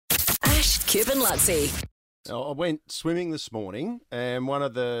Ash, Kip and Lutzi. I went swimming this morning, and one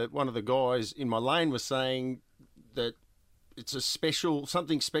of the guys in my lane was saying that it's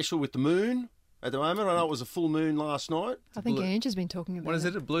something special with the moon at the moment. I know it was a full moon last night. I think Ange has been talking about What is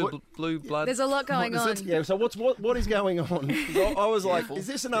it? A blue blood? There's a lot going on. Yeah. So what is going on? I was like, is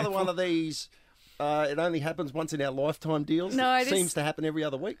this another one of these? It only happens once in our lifetime deals. No, It seems to happen every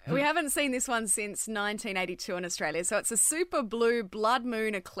other week. We haven't seen this one since 1982 in Australia. So it's a super blue blood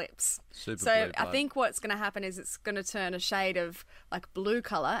moon eclipse. Super so blue I blood. think what's going to happen is it's going to turn a shade of like blue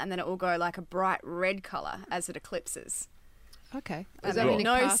colour, and then it will go like a bright red colour as it eclipses. Okay. That Is that made when it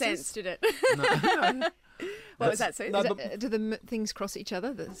no passes? sense, did it? What was that, Sue? No, Is but- it- do the things cross each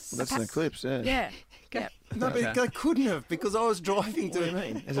other? That's an eclipse, yeah. Yeah. Yeah. No, but they couldn't have, because I was driving to. What do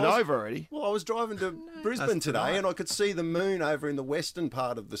you mean? Is it over already? Well, I was driving to Brisbane today, and I could see the moon over in the western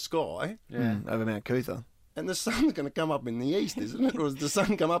part of the sky. Over Mount Cootha. And the sun's going to come up in the east, isn't it? Or does the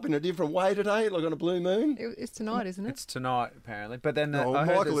sun come up in a different way today, like on a blue moon? It's tonight, isn't it? It's tonight, apparently. But then No, I heard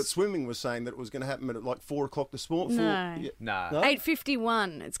Michael at there's- swimming was saying that it was going to happen at like 4 o'clock this morning. No. Nah. No?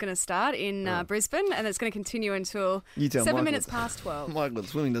 8:51 it's going to start in Brisbane, and it's going to continue until You tell 7 Michael. minutes past 12. Michael at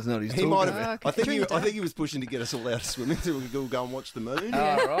swimming doesn't know what he's He talking might about. have. Okay. I think he was pushing to get us all out of swimming so we could go and watch the moon.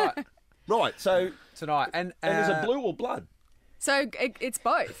 All right. Right. So, Tonight. And is it blue or blood? So it's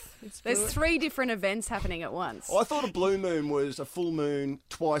both. There's 3 different events happening at once. I thought a blue moon was a full moon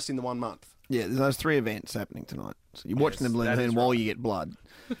twice in the 1 month. Yeah, there's those 3 events happening tonight. So you're watching the blue that moon is while right. you get blood.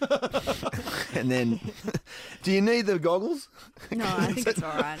 And then, do you need the goggles? No, I think it's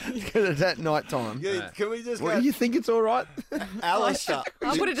all right. Because it's at night time. Yeah, can we just Well, go? you think it's all right? Alistair.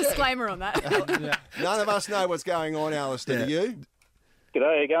 I'll put a disclaimer on that. None of us know what's going on, Alistair. Do you? G'day,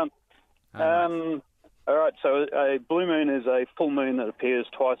 how you going? All right, so a blue moon is a full moon that appears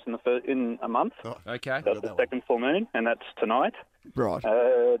twice in a month. Okay. That's the second full moon, and that's tonight. Right.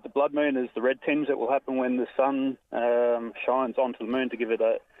 The blood moon is the red tinge that will happen when the sun shines onto the moon to give it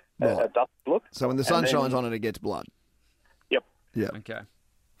a Right. dusk look. So when the sun and then- shines on it, it gets blood. Yep. Yeah. Okay.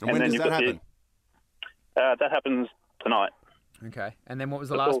 And when then does you've that got happen? That happens tonight. Okay. And then what was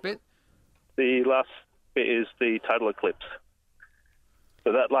the That's last all. bit? The last bit is the total eclipse.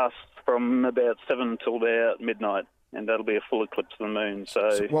 So that lasts from about 7 till about midnight, and that'll be a full eclipse of the moon.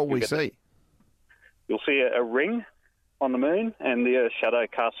 So, What will we see? You'll see a ring on the moon, and the Earth shadow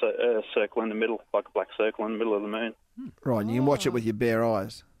casts a circle in the middle, like a black circle in the middle of the moon. Right, you can watch it with your bare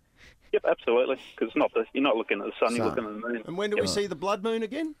eyes. Yep, absolutely, because you're not looking at the sun, you're Sun. looking at the moon. And when do we see the blood moon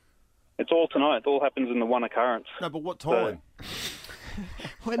again? It's all tonight. It all happens in the one occurrence. No, but what time?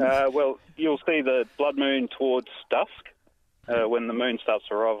 Well, you'll see the blood moon towards dusk, when the moon starts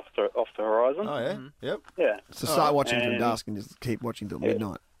to arrive off the horizon. Oh, yeah? Yep. Yeah. So start watching from And- dusk and just keep watching till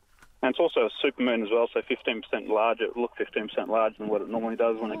midnight. And it's also a supermoon as well, so 15% larger. It will look 15% larger than what it normally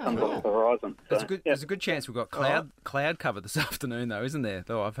does when it comes off the horizon. So, There's a good chance we've got cloud cover this afternoon, though, isn't there?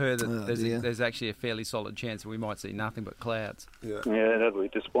 Though I've heard that dear. there's actually a fairly solid chance that we might see nothing but clouds. yeah, that'll be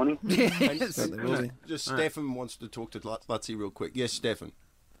disappointing. Yes. Certainly will be. Just Stefan wants to talk to Lutzi real quick. Yes, Stefan.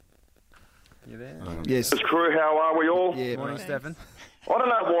 You there? Yes. Crew, how are we all? Yeah. Morning, Stefan. I don't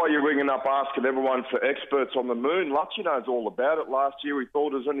know why you're ringing up asking everyone for experts on the moon. Lutzi knows all about it. Last year we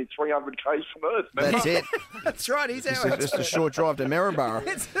thought it was only 300 k's from Earth. That's it. That's right. He's It's just a short drive to Maryborough.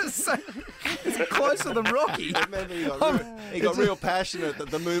 It's closer than Rocky. Remember, he got real passionate that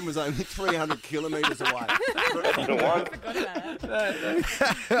the moon was only 300 kilometres away.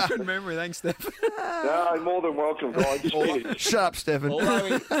 Good memory. Thanks, Stefan. No, more than welcome, guys. Cheers. Shut up, Stefan.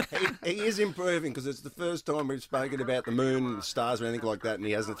 Although he is improving, because it's the first time we've spoken about the moon and stars or anything like that, and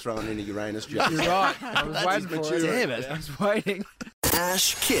he hasn't thrown any Uranus jokes. You're right. I was That's waiting his for it. maturity. Damn it. I was waiting.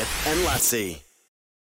 Ash, Kip and Lutzi.